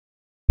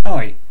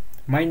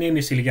My name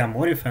is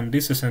Morev and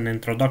this is an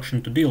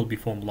introduction to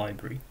DLBFoam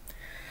library.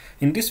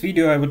 In this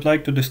video I would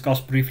like to discuss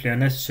briefly a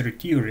necessary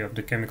theory of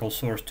the chemical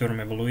source term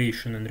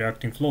evaluation and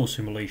reacting flow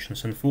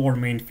simulations and four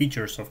main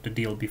features of the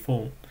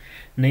DLBFoam,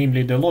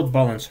 namely the load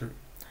balancer,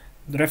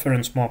 the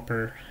reference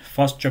mapper,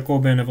 fast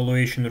Jacobian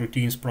evaluation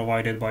routines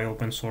provided by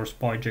open source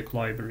PyJac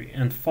library,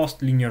 and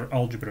fast linear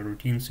algebra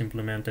routines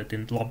implemented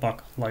in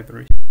LAPACK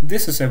library.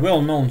 This is a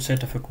well-known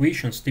set of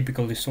equations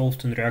typically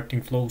solved in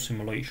reacting flow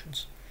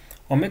simulations.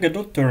 Omega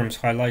dot terms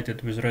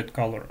highlighted with red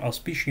color are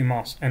species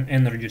mass and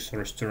energy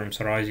source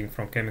terms arising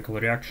from chemical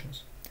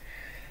reactions.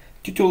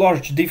 Due to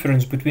large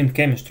difference between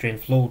chemistry and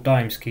flow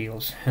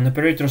timescales, an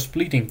operator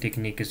splitting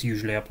technique is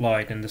usually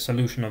applied and the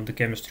solution of the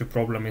chemistry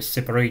problem is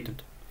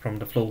separated from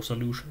the flow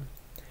solution.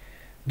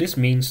 This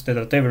means that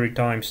at every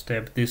time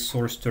step these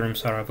source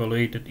terms are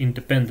evaluated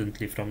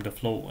independently from the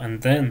flow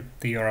and then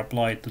they are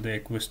applied to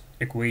the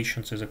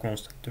equations as a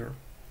constant term.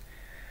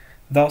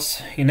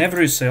 Thus, in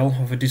every cell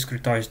of a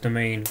discretized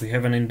domain we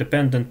have an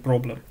independent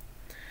problem,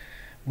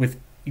 with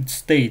its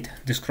state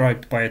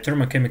described by a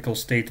thermochemical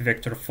state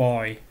vector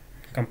phi,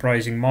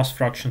 comprising mass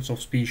fractions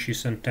of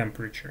species and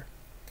temperature.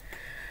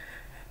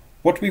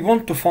 What we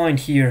want to find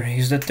here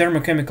is the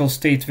thermochemical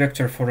state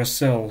vector for a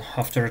cell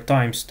after a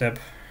time step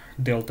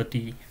delta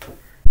t.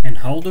 And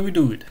how do we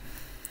do it?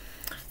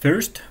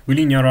 First, we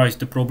linearize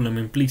the problem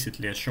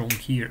implicitly as shown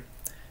here.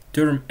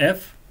 Term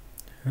f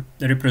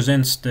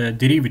represents the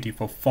derivative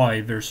of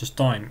phi versus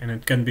time, and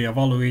it can be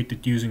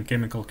evaluated using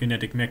chemical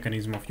kinetic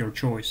mechanism of your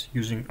choice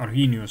using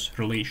Arrhenius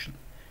relation.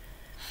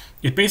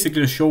 It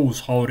basically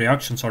shows how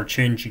reactions are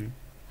changing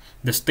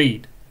the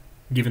state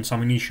given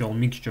some initial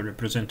mixture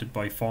represented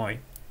by phi.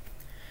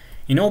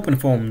 In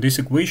OpenFOAM, these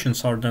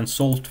equations are then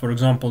solved, for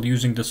example,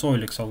 using the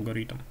Soilex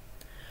algorithm.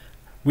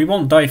 We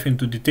won't dive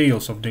into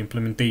details of the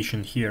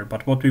implementation here,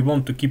 but what we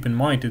want to keep in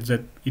mind is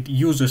that it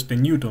uses the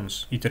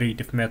Newton's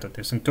iterative method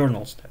as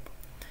internal step.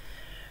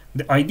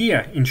 The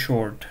idea, in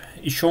short,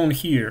 is shown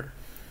here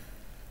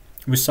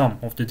with some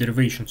of the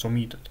derivations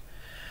omitted.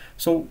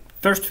 So,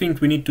 first thing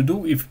we need to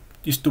do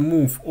is to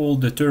move all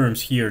the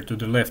terms here to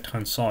the left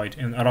hand side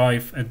and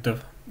arrive at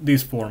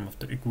this form of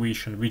the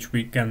equation, which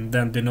we can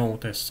then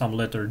denote as some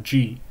letter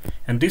g,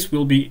 and this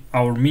will be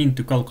our mean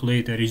to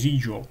calculate a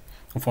residual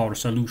of our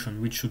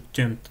solution, which should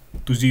tend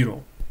to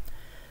 0.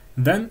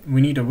 Then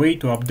we need a way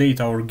to update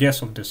our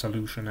guess of the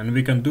solution, and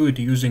we can do it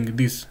using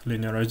this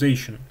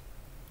linearization,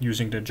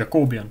 using the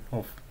Jacobian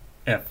of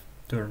f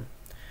term,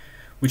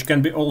 which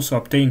can be also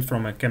obtained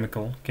from a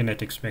chemical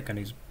kinetics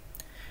mechanism.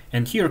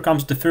 And here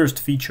comes the first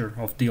feature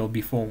of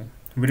DLBFoam.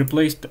 We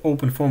replaced the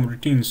OpenFOAM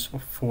routines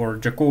for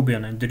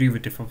Jacobian and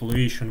derivative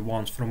evaluation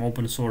ones from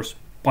open source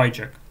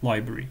PyJac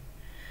library.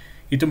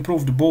 It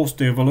improved both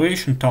the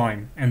evaluation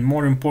time and,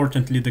 more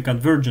importantly, the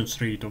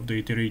convergence rate of the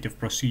iterative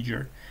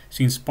procedure,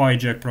 since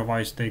PyJac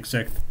provides the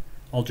exact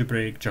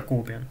algebraic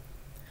Jacobian.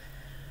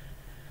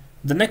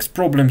 The next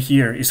problem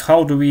here is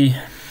how do we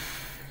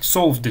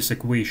solve this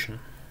equation?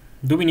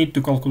 Do we need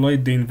to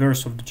calculate the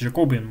inverse of the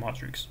Jacobian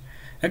matrix?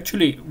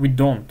 Actually, we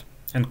don't,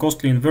 and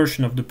costly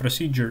inversion of the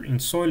procedure in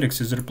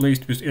Soilex is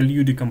replaced with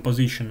LU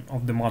decomposition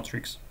of the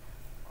matrix.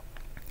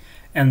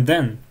 And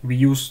then we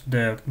use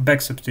the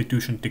back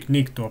substitution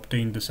technique to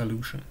obtain the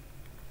solution.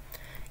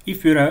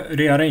 If we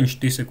rearrange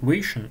this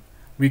equation,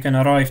 we can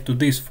arrive to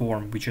this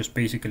form, which is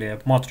basically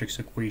a matrix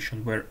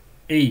equation where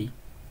A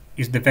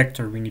is the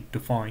vector we need to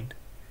find.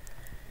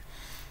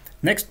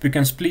 Next, we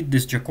can split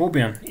this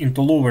Jacobian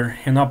into lower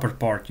and upper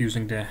part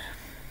using the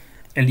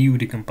LU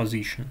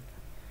decomposition.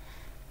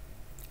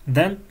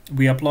 Then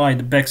we apply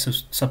the back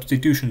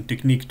substitution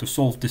technique to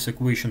solve this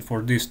equation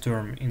for this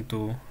term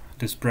into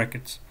these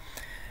brackets.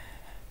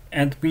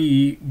 And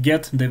we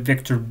get the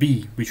vector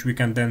b, which we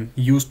can then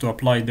use to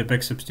apply the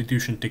back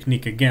substitution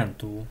technique again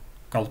to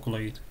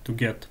calculate, to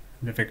get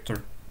the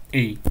vector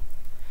a.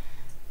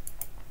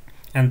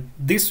 And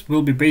this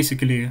will be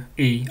basically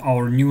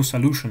our new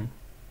solution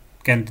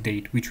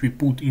candidate, which we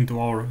put into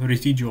our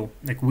residual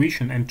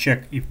equation and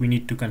check if we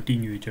need to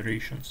continue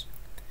iterations.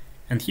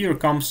 And here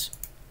comes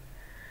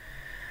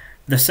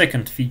the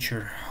second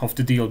feature of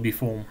the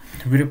DLBFoam.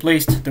 We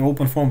replaced the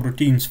OpenFOAM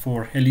routines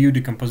for LU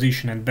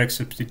decomposition and back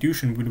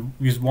substitution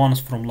with ones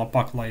from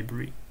LAPACK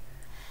library.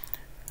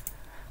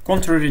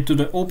 Contrary to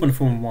the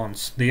OpenFOAM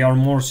ones, they are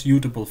more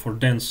suitable for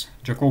dense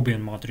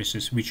Jacobian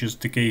matrices, which is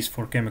the case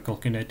for chemical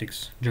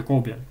kinetics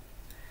Jacobian.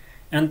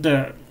 And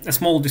a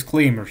small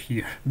disclaimer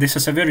here, this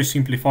is a very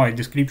simplified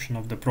description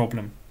of the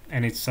problem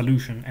and its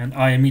solution, and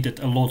I omitted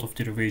a lot of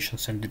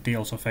derivations and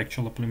details of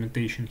actual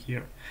implementation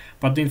here.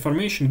 But the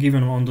information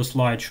given on the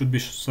slide should be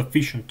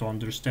sufficient to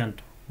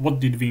understand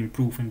what did we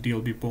improve in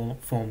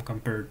DLBFoam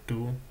compared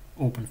to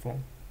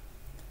OpenFOAM.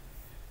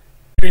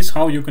 Here is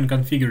how you can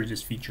configure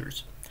these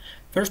features.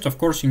 First, of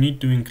course, you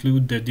need to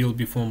include the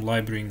DLBFoam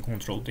library in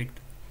control dict.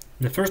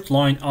 The first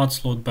line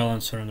adds load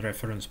balancer and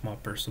reference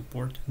mapper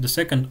support. The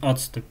second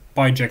adds the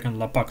PyJac and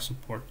LAPACK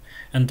support.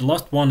 And the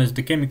last one is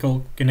the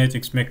chemical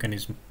kinetics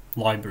mechanism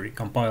library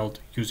compiled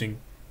using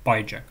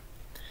PyJac.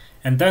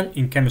 And then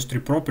in chemistry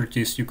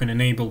properties you can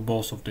enable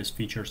both of these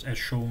features as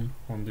shown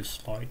on this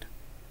slide.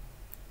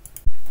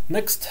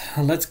 Next,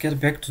 let's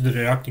get back to the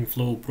reacting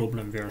flow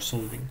problem we are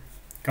solving.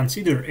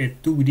 Consider a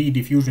 2D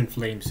diffusion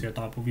flame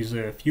setup with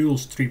a fuel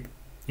strip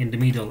in the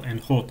middle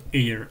and hot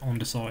air on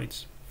the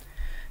sides.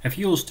 A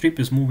fuel strip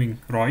is moving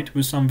right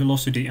with some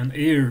velocity and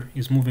air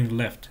is moving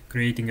left,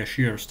 creating a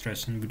shear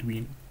stress in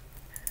between.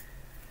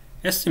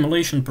 As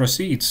simulation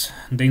proceeds,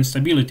 the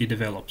instability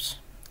develops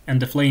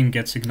and the flame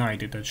gets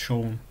ignited as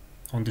shown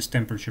on this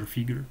temperature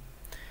figure.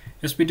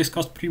 As we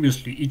discussed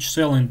previously, each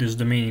cell in this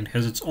domain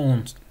has its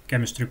own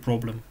chemistry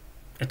problem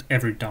at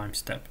every time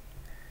step.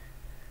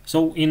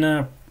 So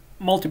in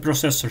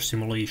multiprocessor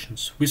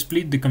simulations, we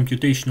split the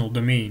computational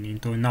domain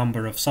into a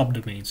number of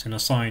subdomains and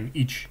assign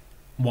each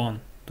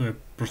one to a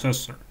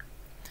processor.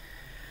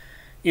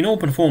 In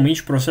OpenFOAM,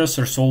 each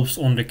processor solves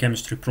only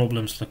chemistry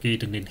problems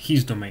located in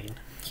his domain.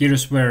 Here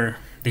is where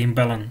the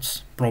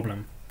imbalance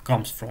problem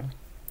comes from.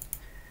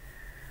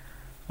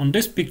 On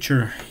this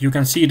picture, you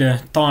can see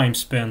the time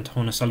spent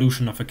on a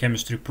solution of a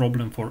chemistry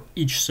problem for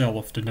each cell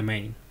of the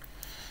domain.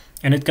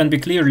 And it can be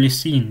clearly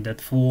seen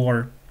that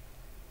for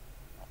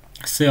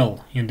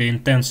cell in the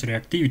intense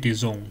reactivity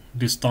zone,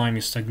 this time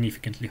is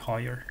significantly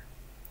higher.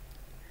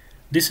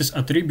 This is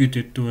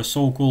attributed to a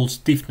so-called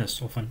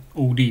stiffness of an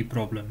OD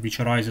problem, which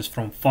arises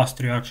from fast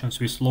reactions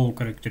with low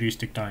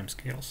characteristic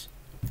timescales.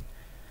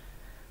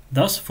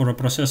 Thus, for a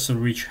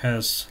processor which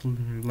has,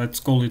 let's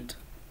call it,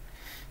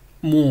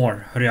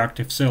 more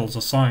reactive cells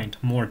assigned,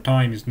 more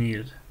time is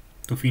needed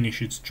to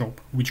finish its job,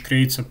 which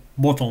creates a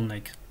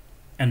bottleneck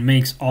and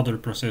makes other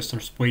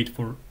processors wait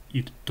for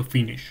it to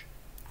finish.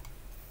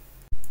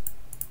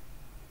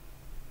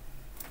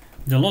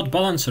 The load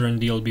balancer in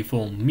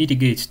DLBFoam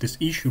mitigates this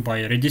issue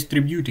by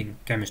redistributing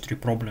chemistry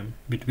problem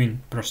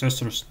between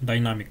processors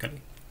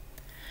dynamically.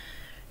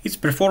 Its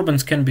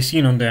performance can be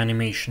seen on the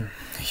animation.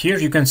 Here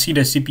you can see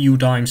the CPU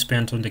time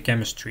spent on the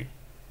chemistry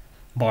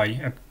by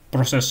a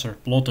processor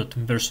plotted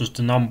versus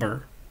the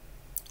number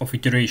of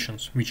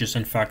iterations, which is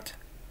in fact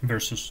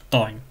versus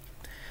time.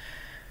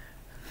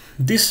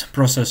 This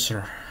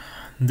processor,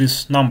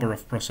 this number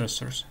of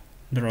processors,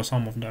 there are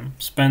some of them,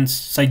 spends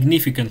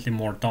significantly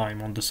more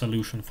time on the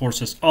solution,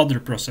 forces other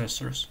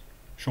processors,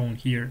 shown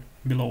here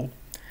below,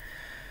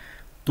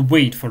 to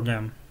wait for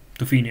them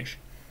to finish.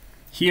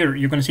 Here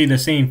you can see the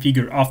same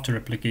figure after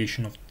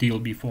application of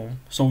DLBFoam,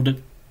 so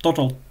the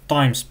total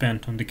time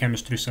spent on the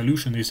chemistry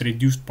solution is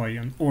reduced by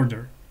an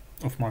order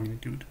of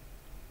magnitude.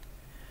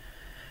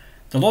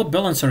 The load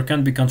balancer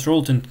can be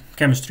controlled in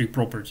chemistry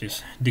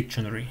properties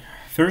dictionary.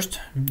 First,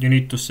 you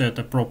need to set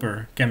a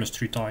proper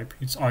chemistry type.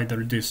 It's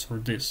either this or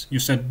this. You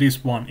set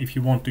this one if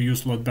you want to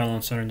use load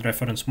balancer in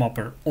reference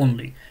mapper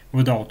only,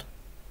 without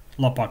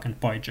LAPACK and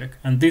PyJack.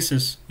 And this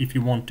is if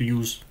you want to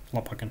use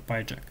LAPACK and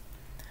PyJack.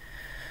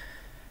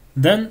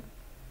 Then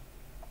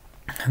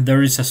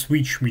there is a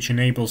switch which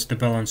enables the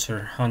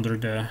balancer under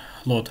the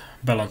load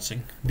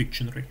balancing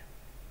dictionary.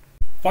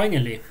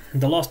 Finally,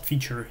 the last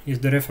feature is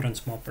the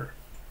reference mapper.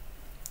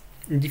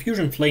 In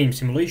diffusion flame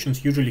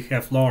simulations usually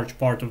have large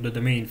part of the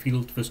domain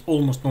filled with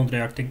almost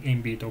non-reacting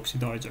ambient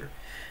oxidizer,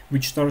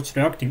 which starts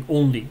reacting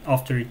only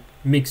after it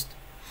mixed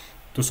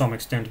to some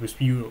extent with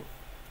fuel.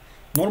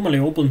 Normally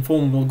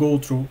OpenFOAM will go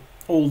through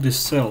all these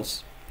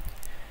cells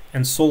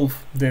and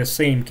solve the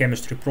same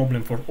chemistry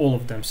problem for all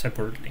of them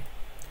separately.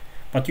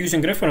 But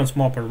using reference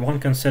mapper, one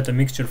can set a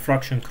mixture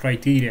fraction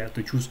criteria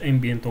to choose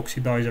ambient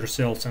oxidizer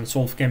cells and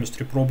solve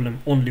chemistry problem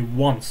only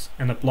once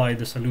and apply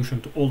the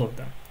solution to all of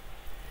them.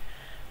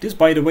 This,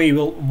 by the way,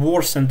 will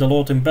worsen the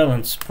load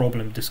imbalance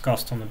problem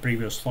discussed on the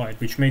previous slide,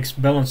 which makes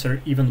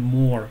balancer even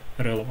more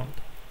relevant.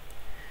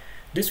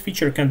 This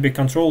feature can be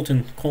controlled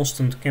in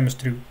constant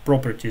chemistry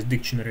properties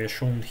dictionary as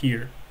shown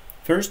here.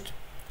 First,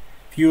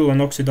 fuel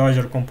and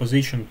oxidizer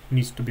composition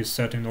needs to be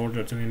set in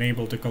order to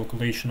enable the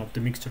calculation of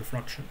the mixture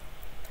fraction.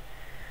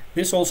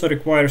 This also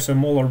requires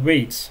smaller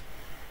weights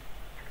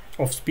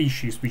of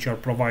species which are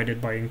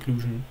provided by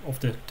inclusion of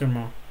the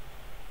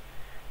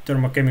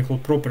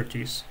thermochemical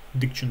properties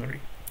dictionary.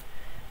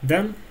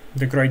 Then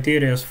the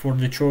criteria for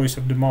the choice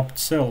of the mapped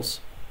cells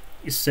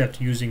is set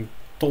using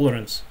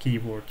tolerance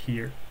keyword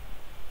here.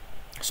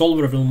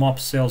 Solver will map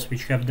cells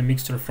which have the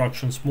mixture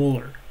fraction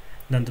smaller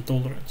than the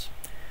tolerance.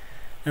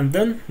 And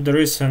then there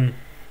is an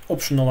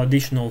optional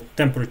additional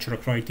temperature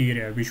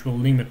criteria which will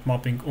limit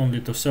mapping only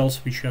to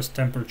cells which has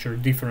temperature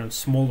difference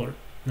smaller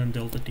than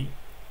delta T.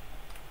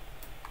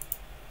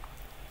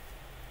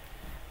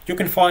 You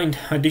can find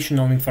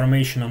additional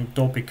information on the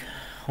topic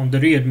on the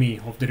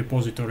README of the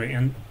repository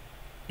and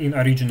in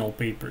original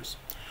papers.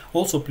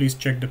 Also, please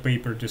check the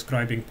paper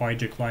describing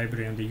PyJack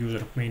library and the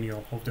user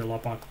manual of the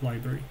LAPACK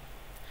library.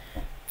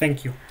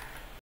 Thank you.